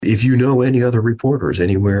If you know any other reporters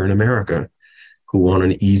anywhere in America who want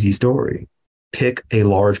an easy story, pick a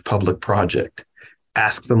large public project.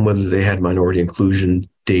 Ask them whether they had minority inclusion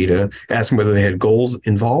data. Ask them whether they had goals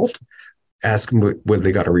involved. Ask them whether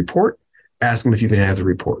they got a report. Ask them if you can have the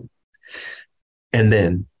report. And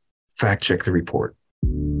then fact check the report.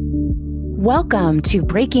 Welcome to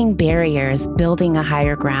Breaking Barriers, Building a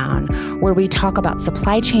Higher Ground, where we talk about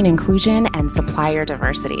supply chain inclusion and supplier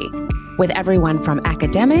diversity with everyone from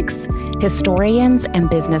academics, historians, and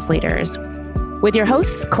business leaders. With your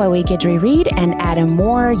hosts, Chloe Guidry-Reed and Adam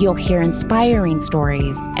Moore, you'll hear inspiring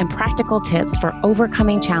stories and practical tips for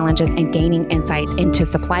overcoming challenges and gaining insight into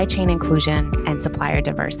supply chain inclusion and supplier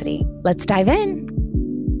diversity. Let's dive in.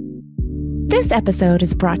 This episode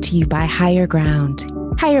is brought to you by Higher Ground.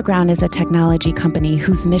 Higher Ground is a technology company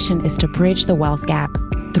whose mission is to bridge the wealth gap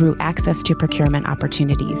through access to procurement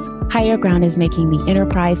opportunities. Higher Ground is making the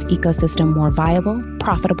enterprise ecosystem more viable,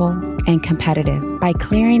 profitable, and competitive by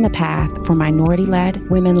clearing the path for minority-led,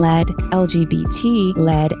 women-led,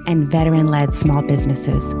 LGBT-led, and veteran-led small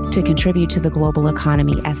businesses to contribute to the global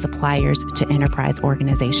economy as suppliers to enterprise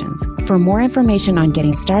organizations. For more information on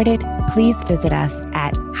getting started, please visit us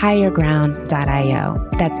at higherground.io.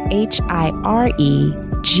 That's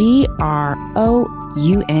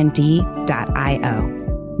HIREGROUND.io.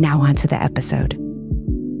 Now on to the episode.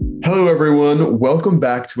 Hello, everyone. Welcome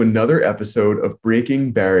back to another episode of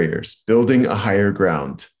Breaking Barriers, Building a Higher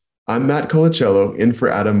Ground. I'm Matt Colacello, in for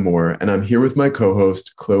Adam Moore, and I'm here with my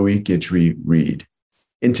co-host, Chloe Guidry-Reed.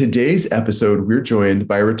 In today's episode, we're joined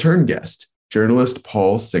by a return guest, journalist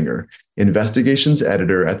Paul Singer, investigations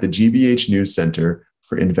editor at the GBH News Center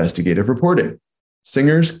for Investigative Reporting.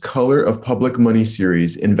 Singer's Color of Public Money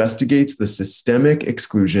series investigates the systemic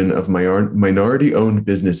exclusion of minority-owned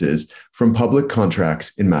businesses from public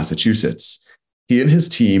contracts in Massachusetts. He and his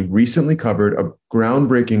team recently covered a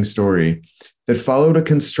groundbreaking story that followed a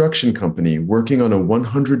construction company working on a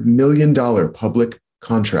 $100 million public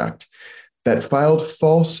contract that filed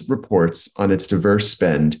false reports on its diverse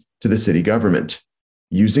spend to the city government.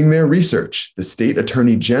 Using their research, the state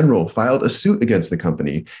attorney general filed a suit against the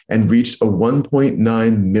company and reached a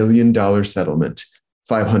 $1.9 million settlement,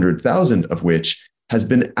 $500,000 of which has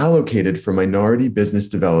been allocated for minority business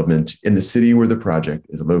development in the city where the project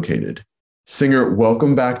is located. Singer,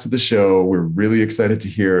 welcome back to the show. We're really excited to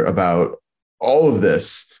hear about all of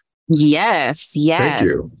this. Yes. Thank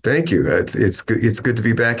you. It's good to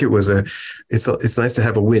be back. It's nice to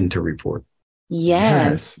have a win to report.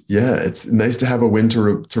 Yes. Yeah. It's nice to have a win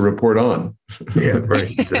to report on. Yeah, right.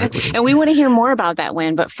 Exactly. And we want to hear more about that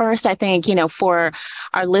win. But first, I think, for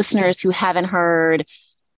our listeners who haven't heard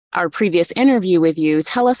our previous interview with you,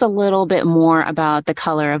 tell us a little bit more about the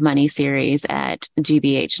Color of Money series at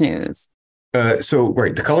GBH News.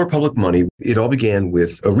 The Color of Public Money, it all began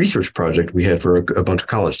with a research project we had for a bunch of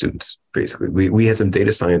college students. Basically, we had some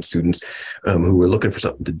data science students who were looking for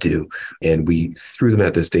something to do, and we threw them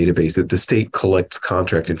at this database that the state collects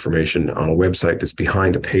contract information on a website that's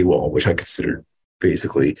behind a paywall, which I consider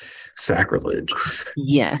basically sacrilege.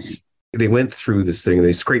 Yes. They went through this thing and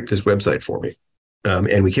they scraped this website for me.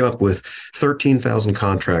 And we came up with 13,000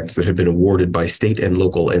 contracts that had been awarded by state and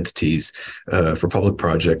local entities for public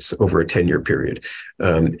projects over a 10-year period.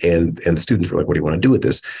 And the students were like, what do you want to do with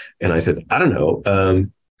this? And I said, I don't know.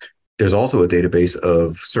 There's also a database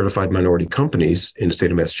of certified minority companies in the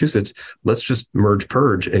state of Massachusetts. Let's just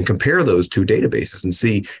purge, and compare those two databases and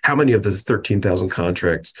see how many of those 13,000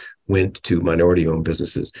 contracts went to minority-owned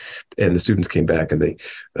businesses. And the students came back and they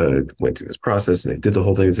went through this process and they did the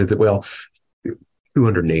whole thing and said that, well,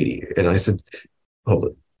 280. And I said, hold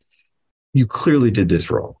it. You clearly did this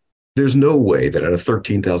wrong. There's no way that out of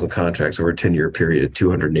 13,000 contracts over a 10-year period,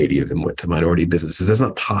 280 of them went to minority businesses. That's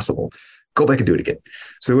not possible. Go back and do it again.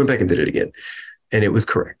 So we went back and did it again. And it was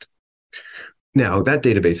correct. Now, that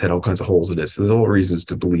database had all kinds of holes in it. So there's all reasons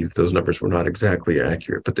to believe those numbers were not exactly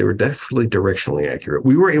accurate, but they were definitely directionally accurate.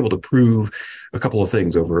 We were able to prove a couple of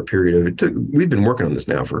things over a period of it. We've been working on this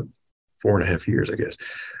now for 4.5 years, I guess.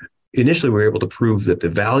 Initially, we were able to prove that the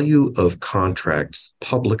value of contracts,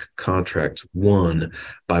 public contracts won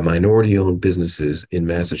by minority-owned businesses in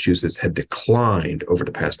Massachusetts had declined over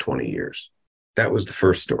the past 20 years. That was the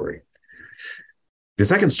first story. The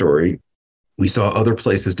second story, we saw other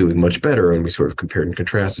places doing much better, and we sort of compared and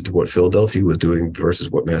contrasted to what Philadelphia was doing versus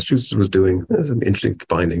what Massachusetts was doing. There's some interesting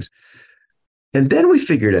findings. And then we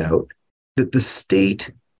figured out that the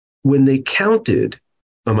state, when they counted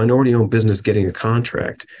a minority-owned business getting a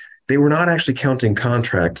contract, they were not actually counting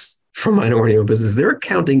contracts from minority-owned businesses. They were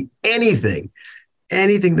counting anything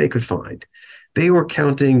they could find. They were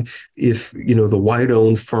counting if, the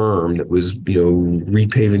white-owned firm that was,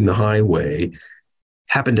 repaving the highway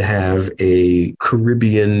happened to have a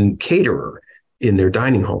Caribbean caterer in their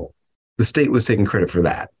dining hall. The state was taking credit for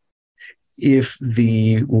that. If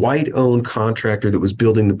the white-owned contractor that was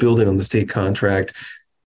building the building on the state contract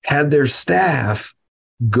had their staff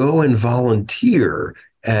go and volunteer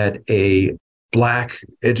at a Black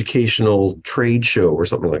educational trade show or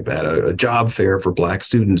something like that, a job fair for Black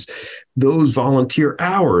students, those volunteer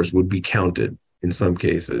hours would be counted in some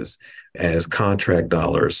cases as contract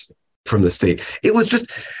dollars from the state. It was just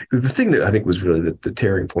the thing that I think was really the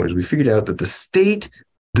tearing point is we figured out that the state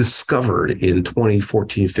discovered in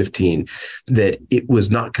 2014-15 that it was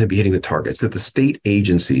not going to be hitting the targets, that the state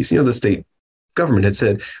agencies, the state government had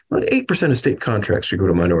said, well, 8% of state contracts should go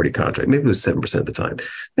to minority contract. Maybe it was 7% at the time.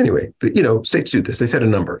 Anyway, states do this. They set a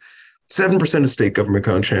number. 7% of state government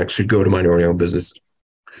contracts should go to minority-owned businesses.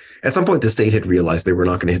 At some point, the state had realized they were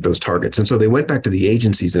not going to hit those targets. And so they went back to the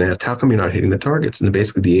agencies and asked, how come you're not hitting the targets? And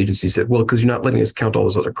basically the agency said, well, because you're not letting us count all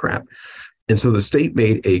this other crap. And so the state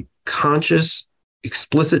made a conscious,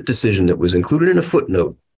 explicit decision that was included in a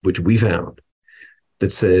footnote, which we found,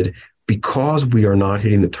 that said, because we are not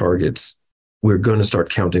hitting the targets, we're going to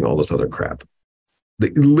start counting all this other crap.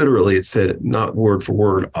 Literally, it said, not word for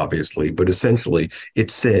word, obviously, but essentially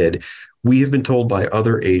it said, we have been told by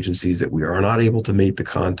other agencies that we are not able to meet the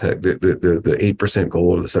 8% goal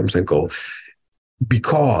or the 7% goal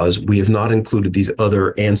because we have not included these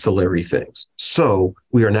other ancillary things. So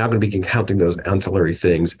we are now going to be counting those ancillary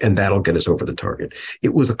things, and that'll get us over the target.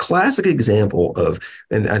 It was a classic example of,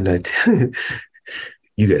 and I tell you,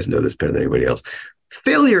 you guys know this better than anybody else,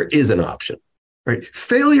 failure is an option. Right?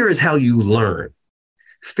 Failure is how you learn.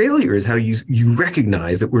 Failure is how you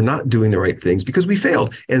recognize that we're not doing the right things because we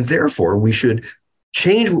failed. And therefore, we should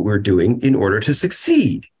change what we're doing in order to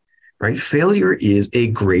succeed. Right? Failure is a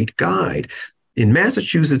great guide. In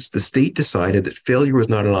Massachusetts, the state decided that failure was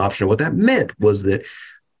not an option. What that meant was that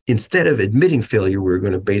instead of admitting failure, we were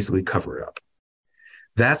going to basically cover it up.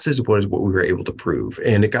 That's what we were able to prove.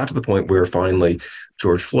 And it got to the point where finally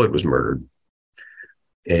George Floyd was murdered.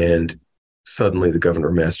 And suddenly the governor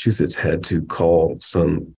of Massachusetts had to call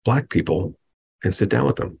some Black people and sit down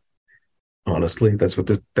with them. Honestly, that's what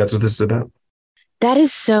this is about. That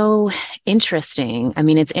is so interesting. I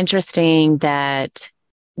mean, it's interesting that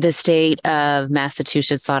the state of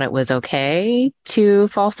Massachusetts thought it was okay to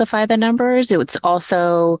falsify the numbers. It's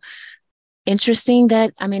also interesting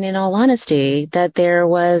that, in all honesty, that there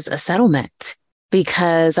was a settlement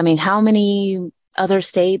because, how many other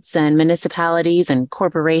states and municipalities and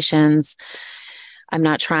corporations, I'm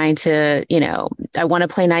not trying to, I want to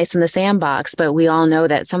play nice in the sandbox, but we all know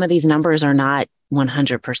that some of these numbers are not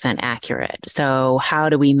 100% accurate. So how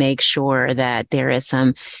do we make sure that there is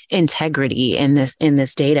some integrity in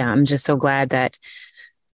this data? I'm just so glad that,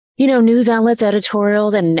 news outlets,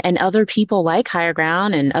 editorials, and other people like Higher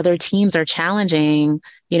Ground and other teams are challenging,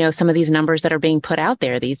 some of these numbers that are being put out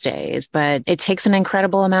there these days. But it takes an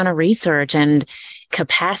incredible amount of research and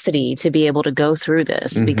capacity to be able to go through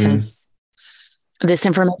this because this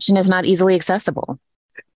information is not easily accessible.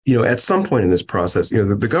 At some point in this process,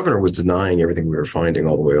 the governor was denying everything we were finding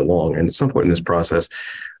all the way along. And at some point in this process,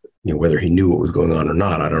 whether he knew what was going on or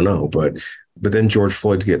not, I don't know. But then George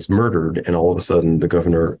Floyd gets murdered, and all of a sudden the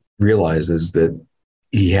governor realizes that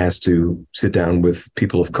he has to sit down with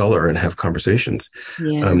people of color and have conversations.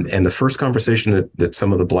 Yeah. And the first conversation that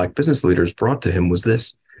some of the Black business leaders brought to him was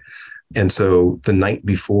this. And so the night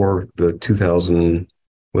before the 2020?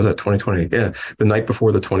 Yeah. The night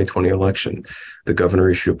before the 2020 election, the governor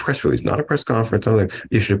issued a press release, not a press conference,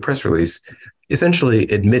 issued a press release, essentially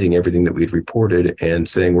admitting everything that we'd reported and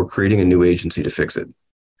saying we're creating a new agency to fix it.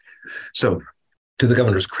 So to the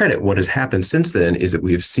governor's credit, what has happened since then is that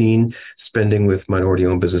we have seen spending with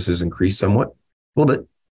minority-owned businesses increase somewhat, a little bit,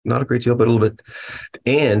 not a great deal, but a little bit.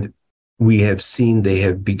 And we have seen they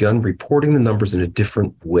have begun reporting the numbers in a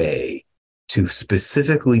different way to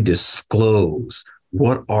specifically disclose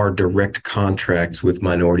what are direct contracts with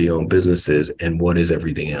minority-owned businesses and what is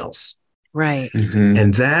everything else. Right.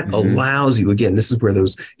 And that allows you, again, this is where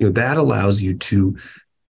those, that allows you to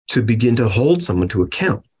begin to hold someone to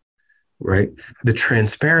account, right? The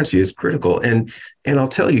transparency is critical. And I'll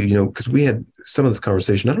tell you, because we had some of this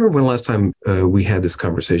conversation. I don't remember when the last time we had this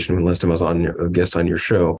conversation, when the last time I was on a guest on your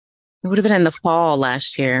show. It would have been in the fall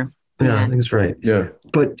last year. Yeah, I think that's right. Yeah.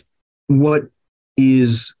 But what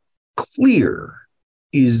is clear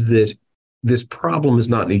is that this problem is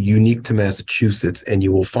not unique to Massachusetts, and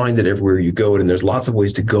you will find it everywhere you go, and there's lots of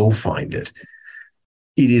ways to go find it.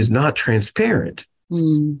 It is not transparent.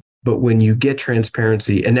 But when you get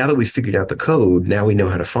transparency, and now that we've figured out the code, now we know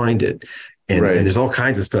how to find it. And, Right. and there's all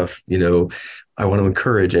kinds of stuff, I want to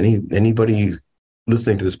encourage anybody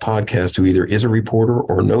listening to this podcast who either is a reporter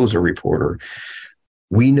or knows a reporter.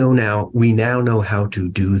 We now know how to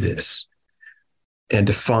do this and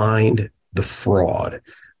to find the fraud.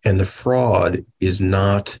 And the fraud is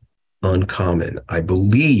not uncommon. I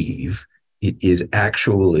believe it is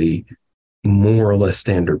actually more or less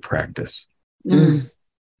standard practice.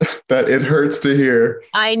 That it hurts to hear.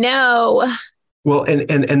 I know. Well,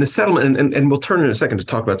 and the settlement, and we'll turn in a second to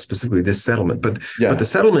talk about specifically this settlement, but the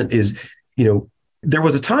settlement is, there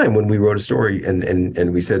was a time when we wrote a story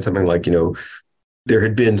and we said something like, there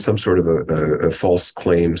had been some sort of a false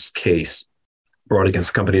claims case brought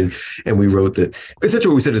against the company. And we wrote that essentially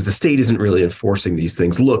what we said is the state isn't really enforcing these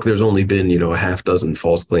things. Look, there's only been, a half dozen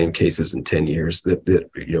false claim cases in 10 years that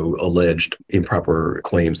alleged improper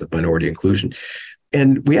claims of minority inclusion.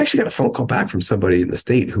 And we actually got a phone call back from somebody in the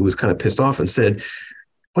state who was kind of pissed off and said,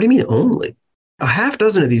 what do you mean only? A half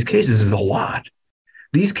dozen of these cases is a lot.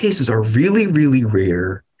 These cases are really, really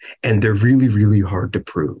rare, and they're really, really hard to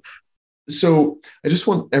prove. So I just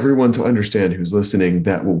want everyone to understand who's listening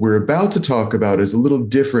that what we're about to talk about is a little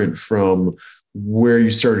different from where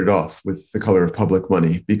you started off with The Color of Public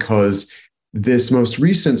Money, because this most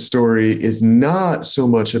recent story is not so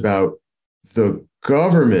much about the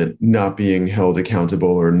government not being held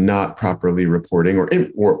accountable or not properly reporting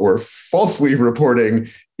or falsely reporting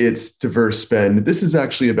its diverse spend. This is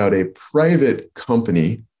actually about a private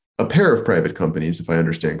company, a pair of private companies, if I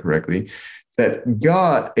understand correctly, that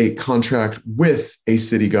got a contract with a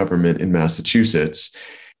city government in Massachusetts.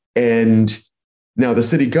 And now the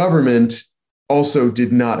city government also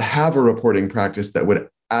did not have a reporting practice that would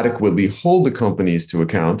adequately hold the companies to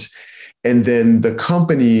account. And then the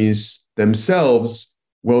companies themselves,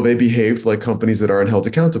 well, they behaved like companies that aren't held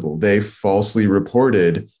accountable. They falsely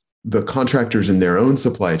reported the contractors in their own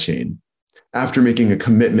supply chain after making a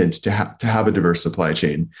commitment to have a diverse supply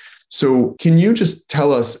chain. So can you just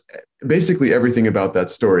tell us basically everything about that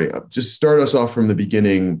story? Just start us off from the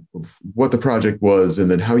beginning of what the project was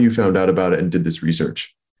and then how you found out about it and did this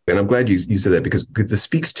research. And I'm glad you said that because this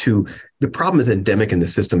speaks to the problem is endemic in the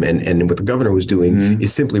system. And what the governor was doing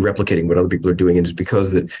is simply replicating what other people are doing. And it's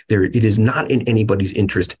because it is not in anybody's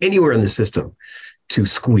interest anywhere in the system to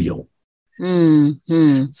squeal.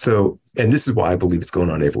 So, and this is why I believe it's going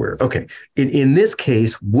on everywhere. Okay. In this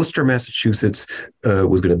case, Worcester, Massachusetts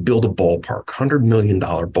was going to build a ballpark, $100 million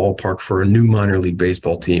ballpark for a new minor league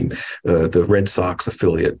baseball team. The Red Sox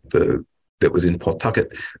affiliate, that was in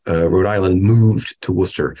Pawtucket, Rhode Island, moved to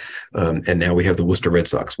Worcester. And now we have the Worcester Red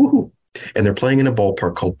Sox. Woohoo! And they're playing in a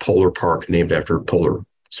ballpark called Polar Park, named after Polar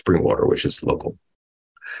Spring Water, which is local.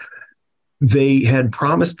 They had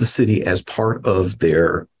promised the city as part of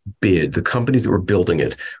their bid, the companies that were building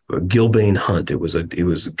it, Gilbane Hunt. It was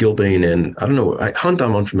Gilbane and I don't know, Hunt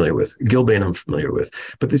I'm unfamiliar with, Gilbane I'm familiar with,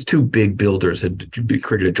 but these two big builders had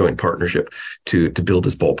created a joint partnership to build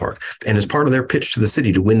this ballpark. And as part of their pitch to the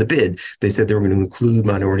city to win the bid, they said they were going to include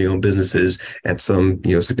minority-owned businesses at some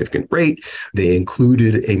significant rate. They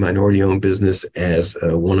included a minority-owned business as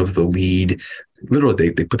one of the lead. Literally,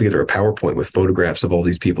 they put together a PowerPoint with photographs of all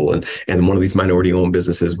these people, and one of these minority-owned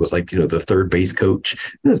businesses was like, the third base coach.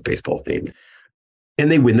 It was baseball themed,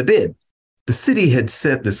 and they win the bid. The city had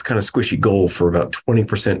set this kind of squishy goal for about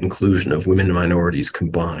 20% inclusion of women and minorities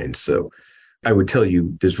combined. So, I would tell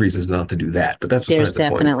you there's reasons not to do that, but that's there's the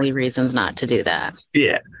point. Definitely reasons not to do that.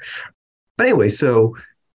 Yeah, but anyway, so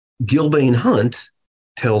Gilbane Hunt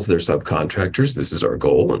tells their subcontractors, this is our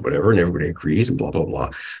goal and whatever, and everybody agrees and blah, blah, blah.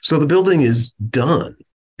 So the building is done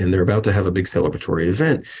and they're about to have a big celebratory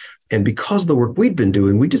event. And because of the work we'd been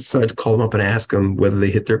doing, we just decided to call them up and ask them whether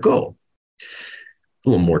they hit their goal. A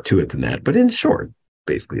little more to it than that, but in short,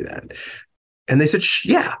 basically that. And they said,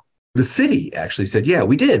 yeah. The city actually said, yeah,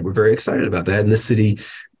 we did. We're very excited about that. And the city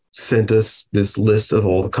sent us this list of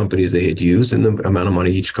all the companies they had used and the amount of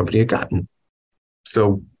money each company had gotten.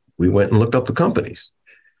 So we went and looked up the companies.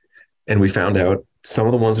 And we found out some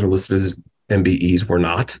of the ones that are listed as MBEs were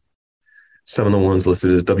not. Some of the ones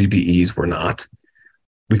listed as WBEs were not.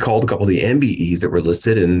 We called a couple of the MBEs that were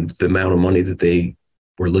listed, and the amount of money that they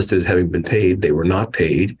were listed as having been paid, they were not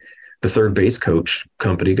paid. The third base coach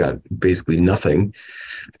company got basically nothing.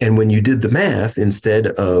 And when you did the math, instead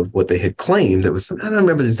of what they had claimed, that was, I don't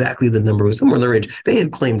remember exactly the number, it was somewhere in the range. They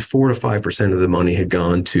had claimed 4 to 5% of the money had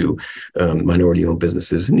gone to minority-owned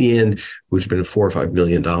businesses. In the end, which had been $4 or $5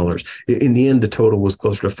 million. In the end, the total was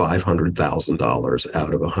closer to $500,000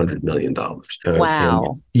 out of $100 million.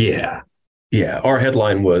 Wow. Yeah. Our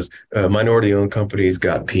headline was minority-owned companies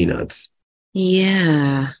got peanuts.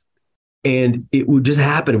 Yeah. And it would just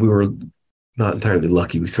happen. We were not entirely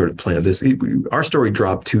lucky. We sort of planned this. Our story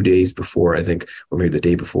dropped 2 days before, I think, or maybe the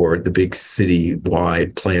day before, the big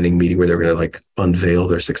city-wide planning meeting where they were going to like unveil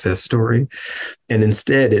their success story. And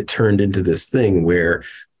instead, it turned into this thing where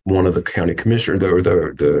one of the county commissioners, or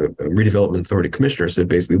the redevelopment authority commissioner, said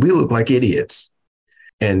basically, we look like idiots.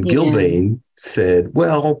 And Gilbane said,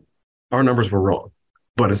 well, our numbers were wrong,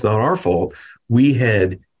 but it's not our fault. We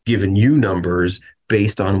had given you numbers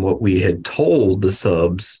based on what we had told the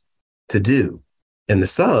subs to do. And the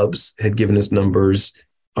subs had given us numbers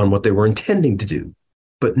on what they were intending to do.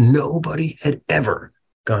 But nobody had ever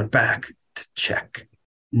gone back to check.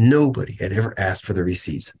 Nobody had ever asked for the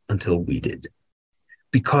receipts until we did.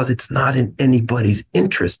 Because it's not in anybody's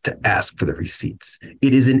interest to ask for the receipts.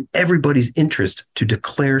 It is in everybody's interest to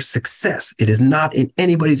declare success. It is not in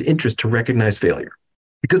anybody's interest to recognize failure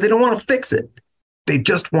because they don't want to fix it. They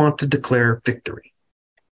just want to declare victory.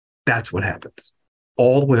 That's what happens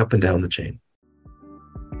all the way up and down the chain.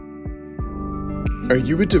 Are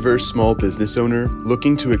you a diverse small business owner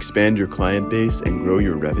looking to expand your client base and grow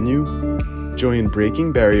your revenue? Join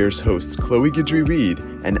Breaking Barriers hosts Chloe Guidry-Reed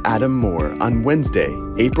and Adam Moore on Wednesday,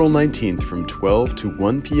 April 19th from 12 to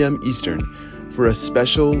 1 p.m. Eastern for a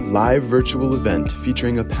special live virtual event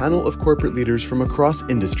featuring a panel of corporate leaders from across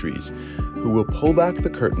industries who will pull back the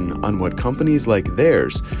curtain on what companies like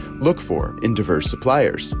theirs look for in diverse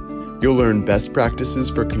suppliers. You'll learn best practices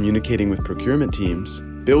for communicating with procurement teams,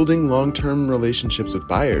 building long-term relationships with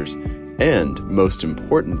buyers, and, most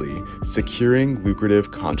importantly, securing lucrative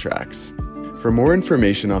contracts. For more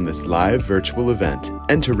information on this live virtual event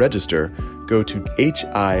and to register, go to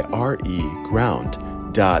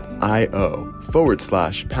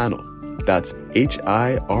hireground.io/panel. That's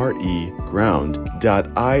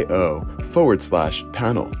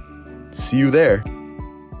hireground.io/panel. See you there.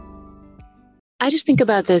 I just think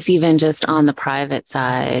about this even just on the private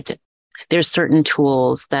side. There's certain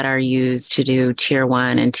tools that are used to do tier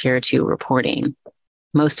 1 and tier 2 reporting.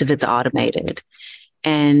 Most of it's automated.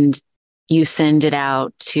 And you send it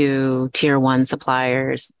out to tier 1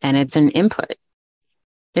 suppliers and it's an input.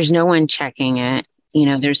 There's no one checking it.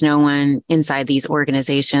 There's no one inside these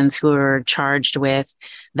organizations who are charged with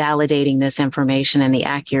validating this information and the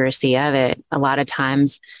accuracy of it. A lot of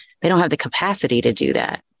times they don't have the capacity to do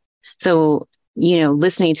that. So,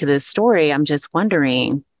 listening to this story, I'm just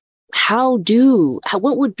wondering,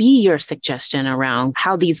 what would be your suggestion around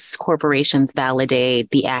how these corporations validate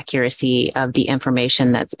the accuracy of the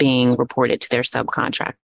information that's being reported to their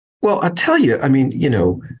subcontract? Well, I'll tell you,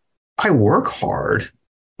 I work hard,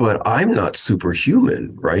 but I'm not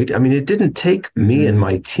superhuman, right? It didn't take me and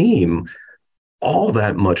my team all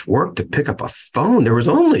that much work to pick up a phone. There was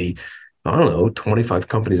only, 25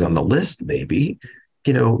 companies on the list, maybe,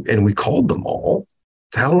 and we called them all.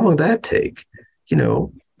 How long did that take?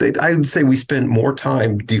 I would say we spent more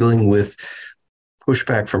time dealing with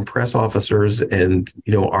pushback from press officers and,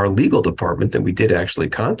 our legal department than we did actually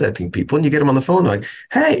contacting people. And you get them on the phone like,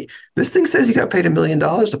 hey, this thing says you got paid $1 million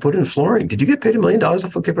to put in flooring. Did you get paid $1 million to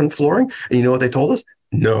put in flooring? And you know what they told us?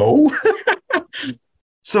 No.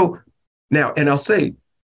 So now, and I'll say,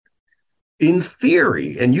 in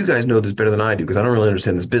theory, and you guys know this better than I do because I don't really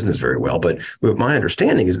understand this business very well, but my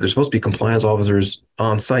understanding is there's supposed to be compliance officers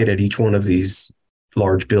on site at each one of these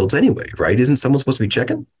large builds anyway, right? Isn't someone supposed to be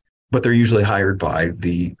checking? But they're usually hired by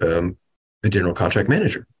the general contract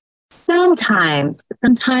manager. Sometimes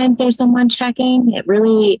there's someone checking. It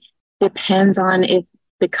really depends on if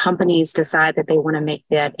the companies decide that they want to make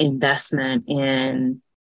that investment in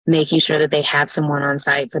making sure that they have someone on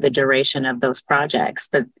site for the duration of those projects.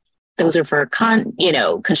 But those are for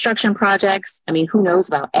construction projects. Who knows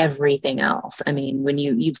about everything else? When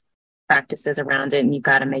you've practices around it and you've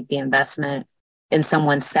got to make the investment in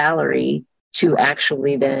someone's salary to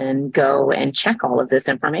actually then go and check all of this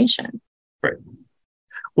information. Right.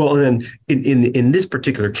 Well, and then in this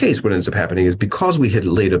particular case, what ends up happening is because we had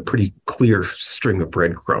laid a pretty clear string of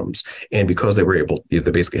breadcrumbs, and because they were able, they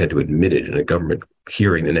basically had to admit it in a government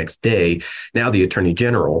hearing the next day. Now the attorney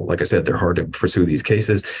general, like I said, they're hard to pursue these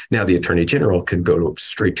cases. Now the attorney general can go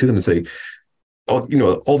straight to them and say,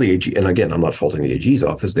 all the AG, and again, I'm not faulting the AG's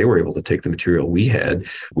office. They were able to take the material we had,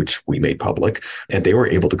 which we made public, and they were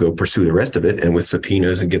able to go pursue the rest of it and with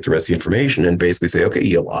subpoenas and get the rest of the information and basically say, okay,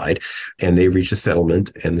 you lied. And they reached a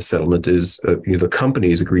settlement, and the settlement is, the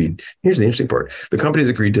companies agreed. Here's the interesting part. The companies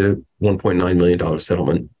agreed to $1.9 million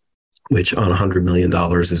settlement, which on $100 million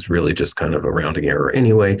is really just kind of a rounding error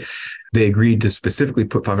anyway. They agreed to specifically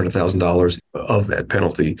put $500,000 of that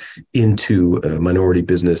penalty into minority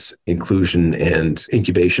business inclusion and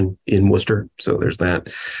incubation in Worcester. So there's that.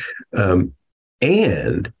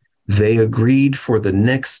 And they agreed for the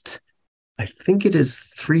next, I think it is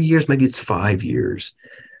 3 years, maybe it's 5 years,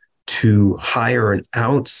 to hire an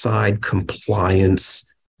outside compliance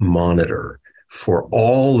monitor for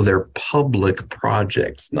all of their public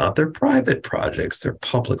projects, not their private projects, their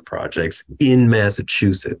public projects in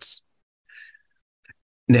Massachusetts.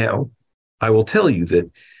 Now, I will tell you that,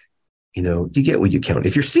 you get what you count.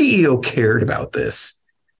 If your CEO cared about this,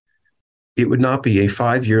 it would not be a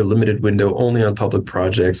 5-year limited window only on public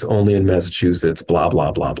projects, only in Massachusetts, blah,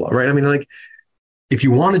 blah, blah, blah, right? I mean, like, if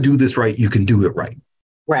you want to do this right, you can do it right.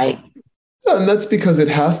 Right. And that's because it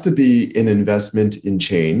has to be an investment in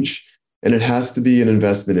change, and it has to be an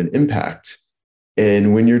investment in impact.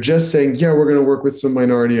 And when you're just saying, yeah, we're going to work with some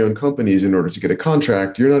minority-owned companies in order to get a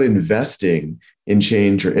contract, you're not investing in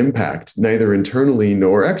change or impact, neither internally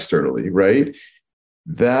nor externally, right?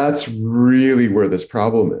 That's really where this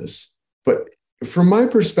problem is. But from my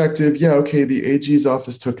perspective, yeah, okay, the AG's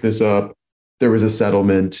office took this up. There was a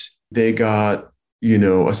settlement. They got,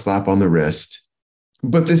 a slap on the wrist.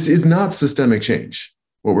 But this is not systemic change,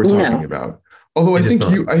 what we're talking about. Although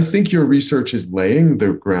I think your research is laying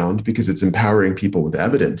the ground because it's empowering people with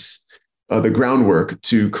evidence, the groundwork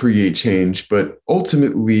to create change. But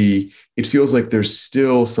ultimately, it feels like there's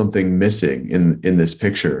still something missing in this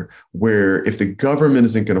picture, where if the government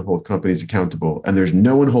isn't going to hold companies accountable, and there's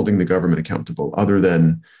no one holding the government accountable other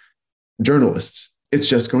than journalists, it's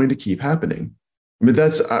just going to keep happening. I mean,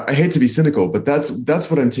 I hate to be cynical, but that's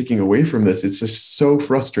what I'm taking away from this. It's just so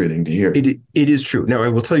frustrating to hear. It is true. Now, I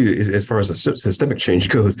will tell you, as far as the systemic change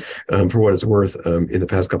goes, for what it's worth, in the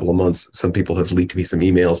past couple of months, some people have leaked me some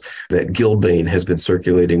emails that Gilbane has been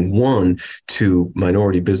circulating, one, to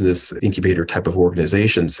minority business incubator type of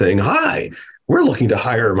organizations saying, hi, we're looking to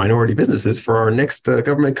hire minority businesses for our next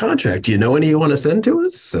government contract. Do you know any you want to send to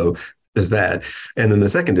us? So there's that. And then the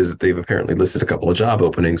second is that they've apparently listed a couple of job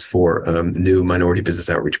openings for new minority business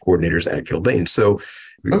outreach coordinators at Gilbane. So,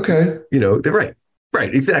 okay, they're right.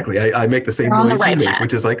 Right, exactly. I make the same noise you make,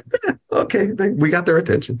 which is like, okay, we got their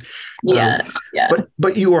attention. Yeah.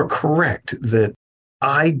 But you are correct that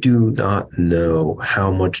I do not know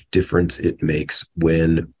how much difference it makes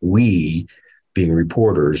when we, being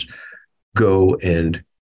reporters, go and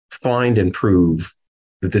find and prove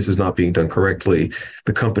that this is not being done correctly.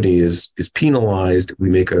 The company is penalized. We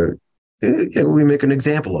make an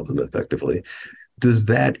example of them effectively. Does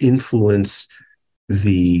that influence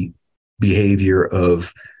the behavior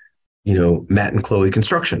of, Matt and Chloe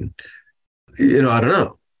Construction? I don't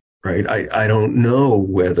know, right? I don't know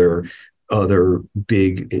whether other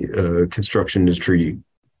big construction industry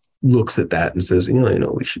looks at that and says,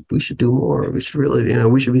 we should do more. We should really,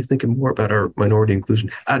 we should be thinking more about our minority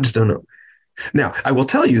inclusion. I just don't know. Now, I will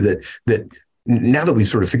tell you that now that we've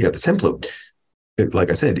sort of figured out the template,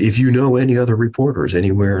 like I said, if you know any other reporters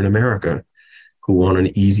anywhere in America who want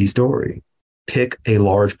an easy story, pick a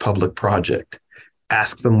large public project,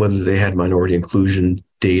 ask them whether they had minority inclusion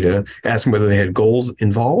data, ask them whether they had goals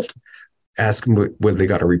involved, ask them whether they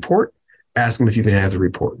got a report, ask them if you can have the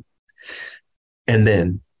report, and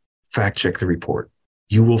then fact check the report.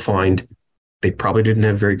 You will find they probably didn't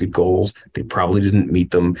have very good goals. They probably didn't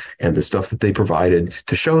meet them. And the stuff that they provided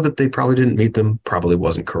to show that they probably didn't meet them probably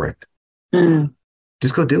wasn't correct.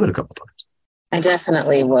 Just go do it a couple times. I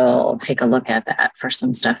definitely will take a look at that for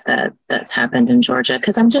some stuff that's happened in Georgia,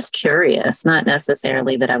 because I'm just curious, not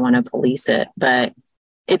necessarily that I want to police it, but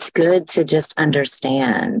it's good to just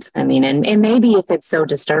understand. I mean, and maybe if it's so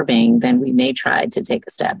disturbing, then we may try to take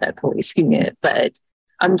a stab at policing it. But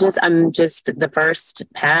I'm just the first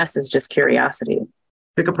pass is just curiosity.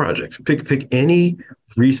 Pick a project. Pick any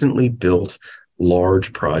recently built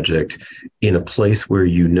large project in a place where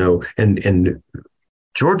and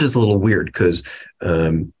Georgia's a little weird because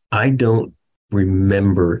I don't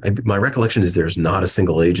remember. My recollection is there's not a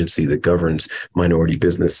single agency that governs minority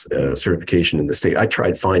business certification in the state. I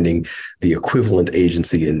tried finding the equivalent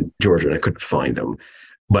agency in Georgia and I couldn't find them.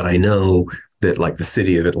 But I know that like the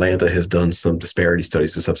city of Atlanta has done some disparity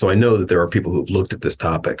studies and stuff. So I know that there are people who've looked at this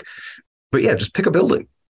topic. But yeah, just pick a building.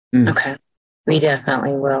 Okay. We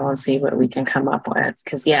definitely will and see what we can come up with.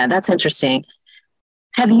 Because yeah, that's interesting.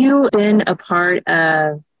 Have you been a part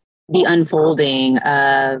of the unfolding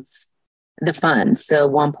of the funds, the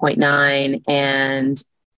 1.9 and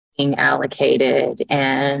being allocated,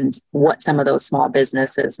 and what some of those small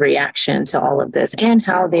businesses' reaction to all of this and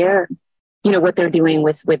how they're, what they're doing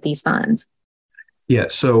with these funds? Yeah.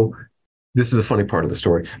 So this is a funny part of the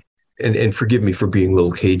story. And forgive me for being a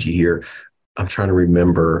little cagey here. I'm trying to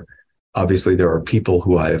remember. Obviously, there are people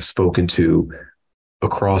who I have spoken to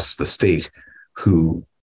across the state who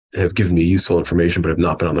have given me useful information, but have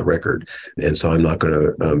not been on the record. And so I'm not going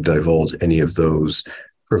to divulge any of those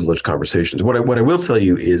privileged conversations. What I will tell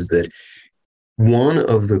you is that one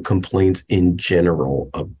of the complaints in general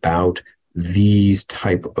about these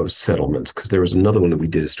type of settlements, because there was another one that we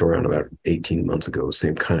did a story on about 18 months ago,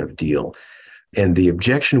 same kind of deal. And the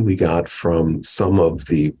objection we got from some of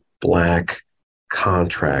the Black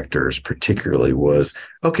contractors particularly was,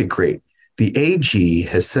 okay, great. The AG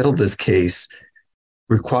has settled this case,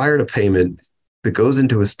 required a payment that goes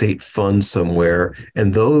into a state fund somewhere,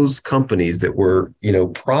 and those companies that were,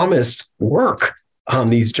 promised work on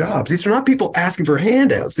these jobs, these are not people asking for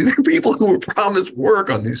handouts. These are people who were promised work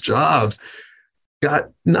on these jobs, got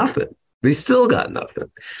nothing. They still got nothing.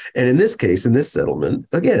 And in this case, in this settlement,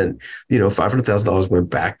 again, $500,000 went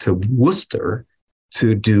back to Worcester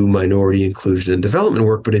to do minority inclusion and development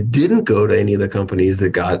work, but it didn't go to any of the companies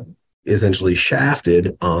that got essentially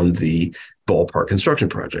shafted on the ballpark construction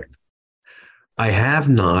project. I have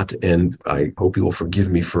not, and I hope you will forgive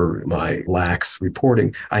me for my lax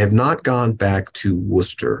reporting, I have not gone back to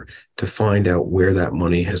Worcester to find out where that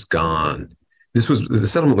money has gone. The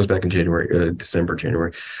settlement was back in December,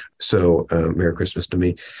 January. So Merry Christmas to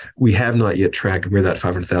me. We have not yet tracked where that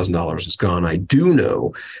 $500,000 has gone. I do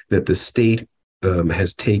know that the state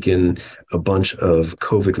has taken a bunch of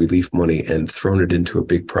COVID relief money and thrown it into a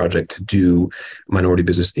big project to do minority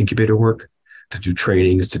business incubator work, to do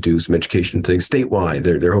trainings, to do some education things statewide.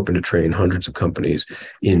 They're hoping to train hundreds of companies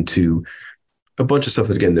into a bunch of stuff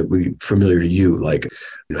that, again, that we familiar to you, like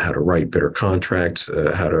how to write better contracts,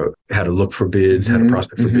 how to look for bids, how to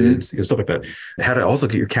prospect for bids, stuff like that. How to also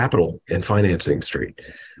get your capital and financing straight,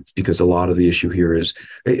 because a lot of the issue here is,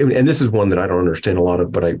 and this is one that I don't understand a lot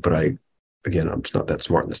of, but I again, I'm just not that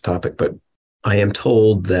smart in this topic, but I am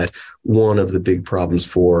told that one of the big problems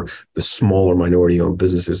for the smaller minority-owned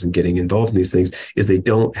businesses in getting involved in these things is they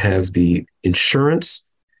don't have the insurance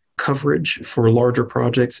coverage for larger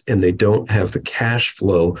projects, and they don't have the cash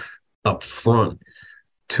flow up front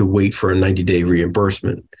to wait for a 90-day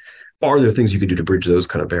reimbursement. Are there things you could do to bridge those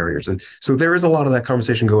kind of barriers? And so there is a lot of that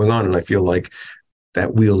conversation going on, and I feel like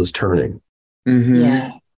that wheel is turning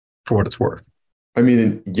for what it's worth. I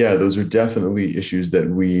mean, yeah, those are definitely issues that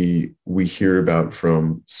we hear about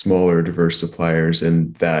from smaller, diverse suppliers,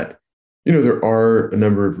 and that, there are a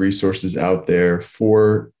number of resources out there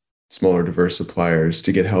for smaller, diverse suppliers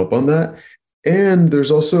to get help on that. And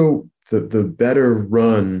there's also the better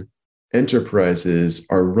run enterprises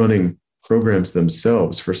are running programs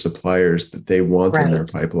themselves for suppliers that they want in their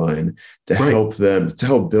pipeline to help them, to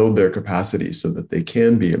help build their capacity so that they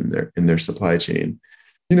can be in their supply chain.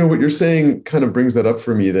 What you're saying kind of brings that up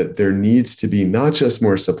for me, that there needs to be not just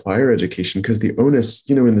more supplier education, because the onus,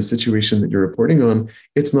 in the situation that you're reporting on,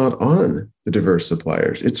 it's not on the diverse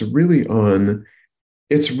suppliers. It's really on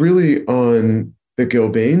the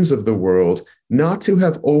Gilbanes of the world not to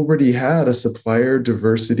have already had a supplier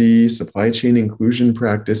diversity, supply chain inclusion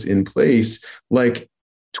practice in place like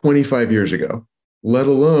 25 years ago, let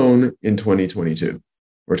alone in 2022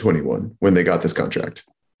 or 21 when they got this contract.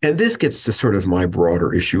 And this gets to sort of my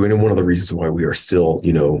broader issue. And one of the reasons why we are still,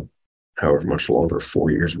 however much longer, 4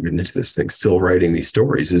 years we've been into this thing, still writing these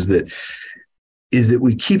stories, is that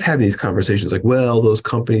we keep having these conversations like, well, those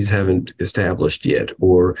companies haven't established yet,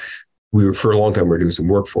 or for a long time, we were doing some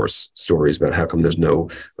workforce stories about how come there's no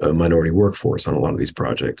minority workforce on a lot of these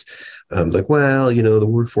projects. Like, well, the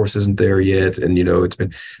workforce isn't there yet. And, it's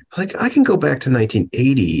been like, I can go back to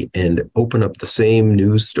 1980 and open up the same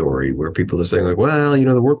news story where people are saying like, well,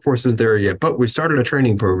 the workforce isn't there yet, but we started a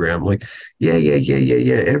training program. Like, yeah.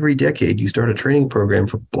 Every decade you start a training program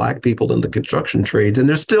for Black people in the construction trades, and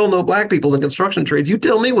there's still no Black people in construction trades. You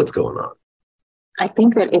tell me what's going on. I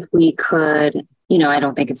think that if we could, I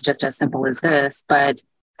don't think it's just as simple as this, but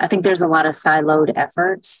I think there's a lot of siloed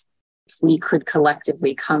efforts. If we could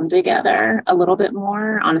collectively come together a little bit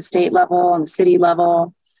more on a state level, on a city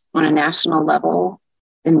level, on a national level,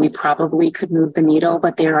 then we probably could move the needle.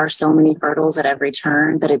 But there are so many hurdles at every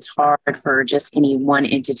turn that it's hard for just any one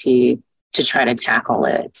entity to try to tackle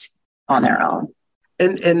it on their own.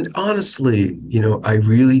 And honestly, I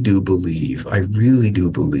really do believe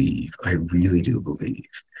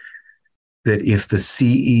that if the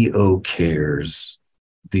CEO cares,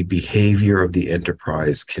 the behavior of the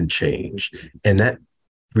enterprise can change. And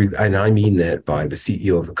I mean that by the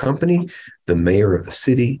CEO of the company, the mayor of the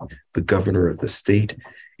city, the governor of the state.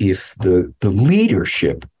 If the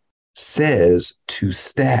leadership says to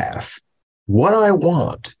staff, what I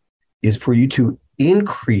want is for you to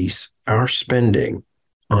increase our spending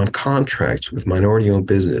on contracts with minority-owned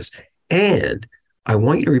business, and I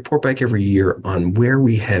want you to report back every year on where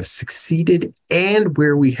we have succeeded and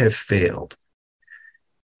where we have failed.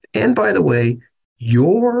 And by the way,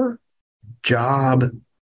 your job,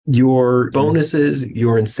 your bonuses,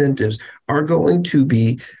 your incentives are going to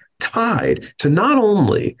be tied to not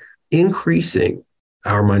only increasing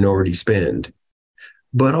our minority spend,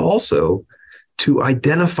 but also to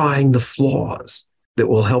identifying the flaws that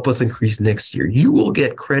will help us increase next year. You will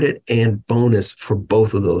get credit and bonus for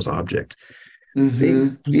both of those objects.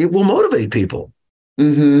 It will motivate people.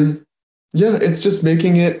 Yeah, it's just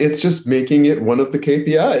making it one of the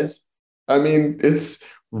KPIs. I mean, it's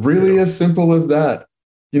really as simple as that.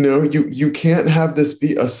 You can't have this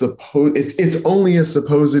be it's only a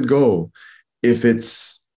supposed goal if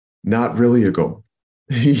it's not really a goal.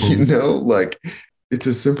 Like it's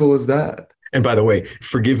as simple as that. And by the way,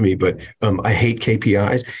 forgive me, but I hate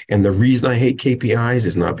KPIs. And the reason I hate KPIs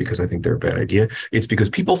is not because I think they're a bad idea. It's because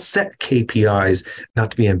people set KPIs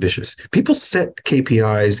not to be ambitious. People set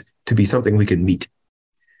KPIs to be something we can meet.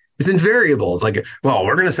 It's invariable. It's like, well,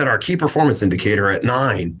 we're going to set our key performance indicator at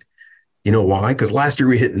 9. You know why? Because last year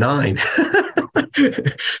we hit 9.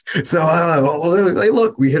 So,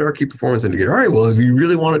 look, we hit our key performance indicator. All right, well, if you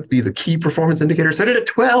really want it to be the key performance indicator, set it at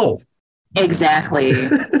 12. Exactly.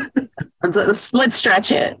 Let's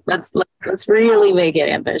stretch it. Let's really make it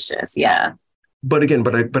ambitious. Yeah. But again,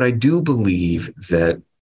 but I do believe that,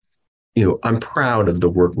 I'm proud of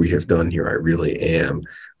the work we have done here. I really am.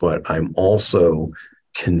 But I'm also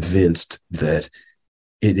convinced that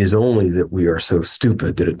it is only that we are so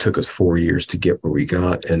stupid that it took us 4 years to get where we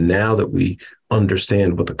got. And now that we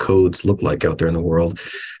understand what the codes look like out there in the world,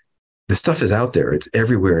 the stuff is out there. It's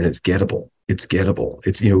everywhere and it's gettable. It's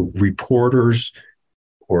reporters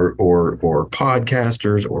or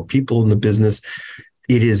podcasters or people in the business.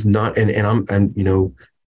 It is not, and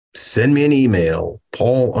send me an email,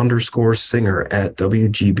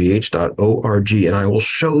 paul_singer@wgbh.org, and I will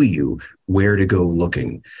show you where to go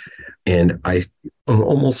looking. And I'm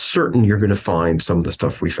almost certain you're going to find some of the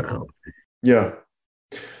stuff we found. Yeah.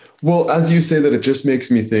 Well, as you say that, it just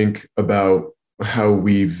makes me think about how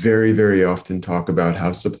we very, very often talk about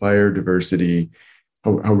how supplier diversity,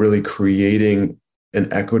 how really creating an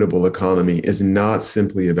equitable economy is not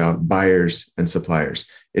simply about buyers and suppliers.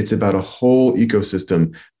 It's about a whole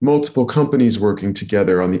ecosystem, multiple companies working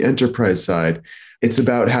together on the enterprise side. It's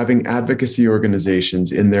about having advocacy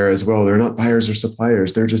organizations in there as well. They're not buyers or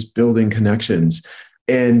suppliers. They're just building connections.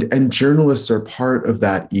 And journalists are part of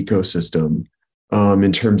that ecosystem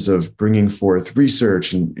in terms of bringing forth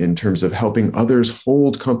research and in terms of helping others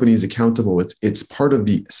hold companies accountable. It's part of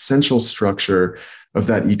the essential structure of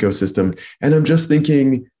that ecosystem. And I'm just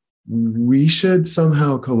thinking we should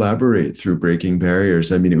somehow collaborate through Breaking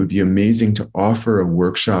Barriers. I mean, it would be amazing to offer a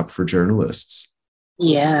workshop for journalists.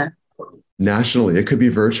 Yeah. Nationally, it could be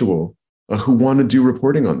virtual, who want to do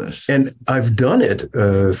reporting on this. And I've done it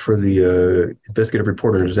for the Investigative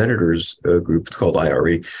Reporters and Editors group. It's called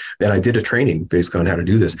IRE. And I did a training based on how to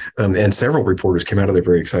do this. And several reporters came out of there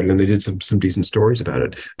very excited, and they did some decent stories about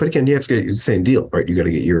it. But again, you have to get the same deal, right? You got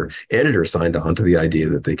to get your editor signed on to the idea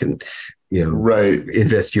that they can,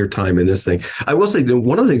 invest your time in this thing. I will say,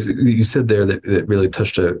 one of the things that you said there that really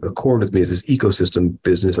touched a chord with me is this ecosystem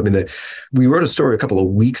business. I mean, we wrote a story a couple of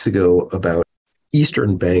weeks ago about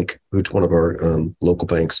Eastern Bank, which is one of our local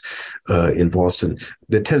banks in Boston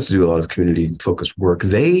that tends to do a lot of community-focused work.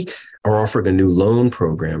 They are offering a new loan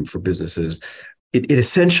program for businesses. It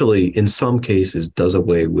essentially, in some cases, does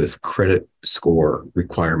away with credit score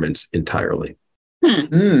requirements entirely.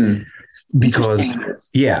 Because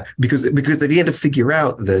they began to figure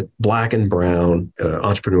out that Black and brown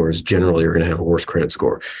entrepreneurs generally are going to have a worse credit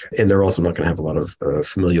score, and they're also not going to have a lot of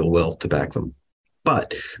familial wealth to back them.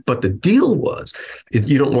 But the deal was,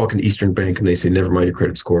 you don't walk into Eastern Bank and they say, never mind your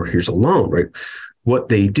credit score, here's a loan, right? What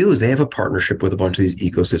they do is they have a partnership with a bunch of these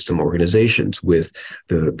ecosystem organizations, with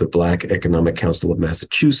the Black Economic Council of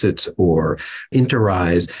Massachusetts or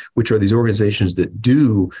Interrise, which are these organizations that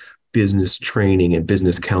do business training and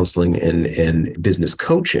business counseling and business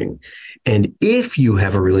coaching. And if you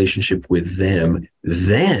have a relationship with them,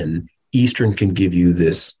 then Eastern can give you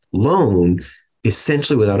this loan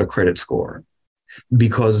essentially without a credit score,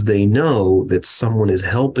 because they know that someone is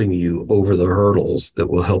helping you over the hurdles that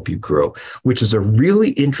will help you grow, which is a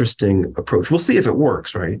really interesting approach. We'll see if it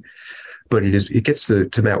works, right? But it gets to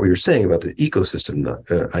Matt, what you're saying about the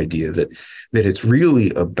ecosystem idea, that it's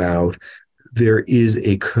really about, there is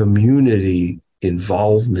a community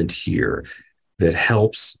involvement here that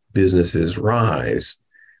helps businesses rise,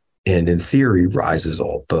 and in theory rises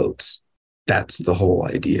all boats. That's the whole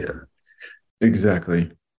idea.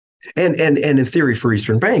 Exactly. And in theory for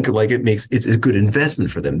Eastern Bank, like it's a good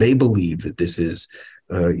investment for them. They believe that this is,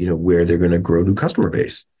 where they're going to grow new customer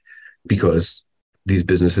base, because these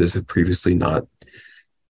businesses have previously not,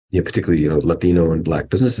 particularly, Latino and Black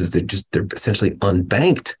businesses, they're essentially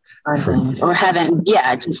unbanked.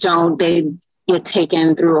 They get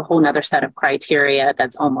taken through a whole nother set of criteria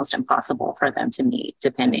that's almost impossible for them to meet,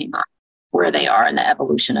 depending on where they are in the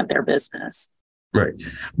evolution of their business. Right.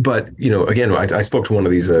 But, again, I spoke to one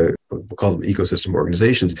of these, we'll call them ecosystem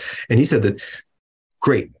organizations, and he said that,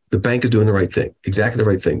 great, the bank is doing the right thing, exactly the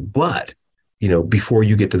right thing. But, before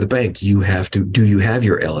you get to the bank, do you have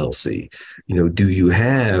your LLC? Do you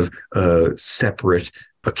have a separate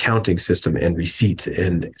accounting system and receipts,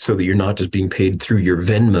 and so that you're not just being paid through your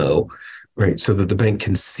Venmo, right? So that the bank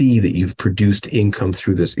can see that you've produced income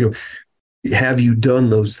through this. Have you done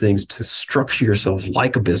those things to structure yourself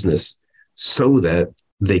like a business so that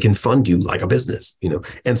they can fund you like a business?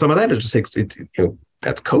 And some of that is just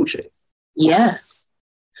that's coaching. Yes.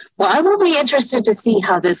 Well, I will be interested to see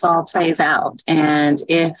how this all plays out, and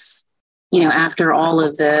if after all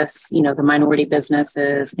of this, the minority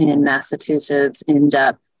businesses in Massachusetts end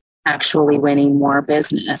up actually winning more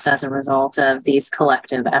business as a result of these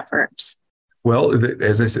collective efforts. Well,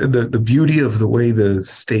 as I said, the beauty of the way the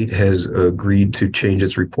state has agreed to change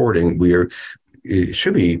its reporting, it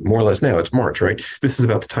should be more or less now. It's March, right? This is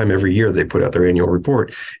about the time every year they put out their annual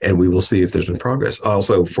report, and we will see if there's been progress.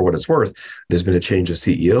 Also, for what it's worth, there's been a change of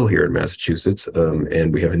CEO here in Massachusetts,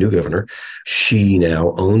 and we have a new governor. She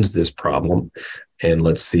now owns this problem, and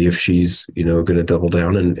let's see if she's, going to double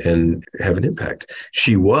down and have an impact.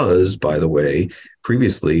 She was, by the way,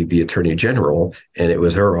 previously the Attorney General, and it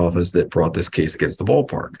was her office that brought this case against the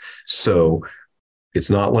ballpark. So it's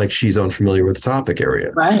not like she's unfamiliar with the topic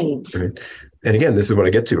area. Right. And again, this is what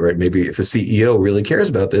I get to, right? Maybe if the CEO really cares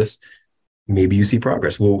about this, maybe you see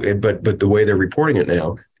progress. But the way they're reporting it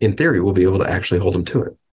now, in theory, we'll be able to actually hold them to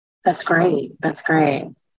it. That's great. That's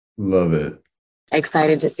great. Love it.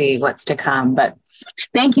 Excited to see what's to come. But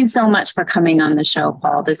thank you so much for coming on the show,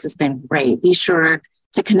 Paul. This has been great. Be sure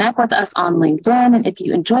to connect with us on LinkedIn. And if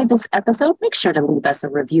you enjoyed this episode, make sure to leave us a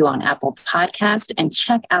review on Apple Podcast and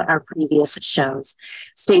check out our previous shows.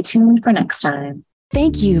 Stay tuned for next time.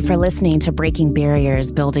 Thank you for listening to Breaking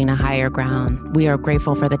Barriers, Building a Higher Ground. We are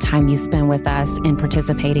grateful for the time you spend with us and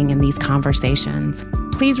participating in these conversations.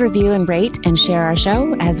 Please review and rate and share our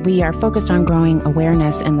show, as we are focused on growing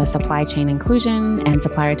awareness in the supply chain inclusion and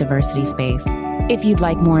supplier diversity space. If you'd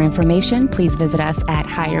like more information, please visit us at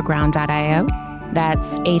higherground.io. That's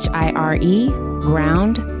HIRE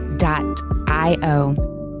ground.io.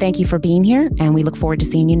 Thank you for being here, and we look forward to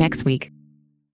seeing you next week.